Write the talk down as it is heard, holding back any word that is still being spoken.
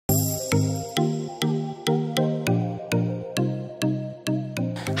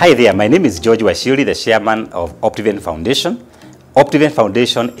Hi there, my name is George Washiri, the chairman of Optiven Foundation. Optiven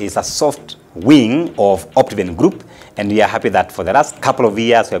Foundation is a soft wing of Optiven Group, and we are happy that for the last couple of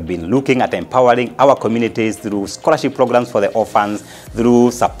years we have been looking at empowering our communities through scholarship programs for the orphans,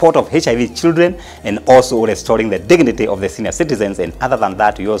 through support of HIV children, and also restoring the dignity of the senior citizens. And other than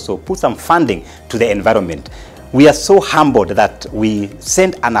that, we also put some funding to the environment. We are so humbled that we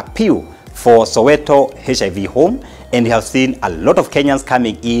sent an appeal for Soweto HIV home, and we have seen a lot of Kenyans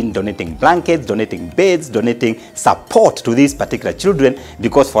coming in, donating blankets, donating beds, donating support to these particular children,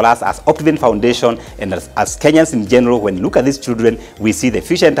 because for us as Optiven Foundation and as Kenyans in general, when we look at these children, we see the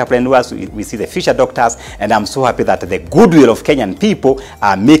future entrepreneurs, we see the future doctors, and I'm so happy that the goodwill of Kenyan people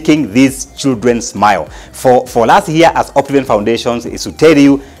are making these children smile. For us here as Optiven Foundation is to tell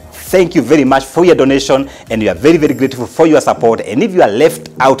you, thank you very much for your donation, and we are very, very grateful for your support. And if you are left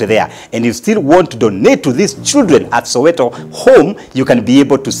out there and you still want to donate to these children at Soweto home, you can be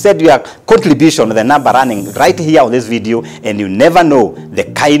able to send your contribution, the number running right here on this video, and you never know the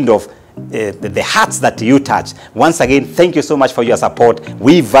kind of the hearts that you touch. Once again, thank you so much for your support.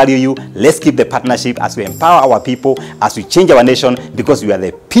 We value you. Let's keep the partnership as we empower our people, as we change our nation, because we are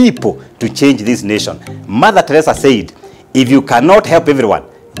the people to change this nation. Mother Teresa said, if you cannot help everyone,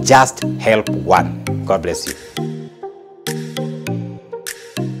 just help one. God bless you.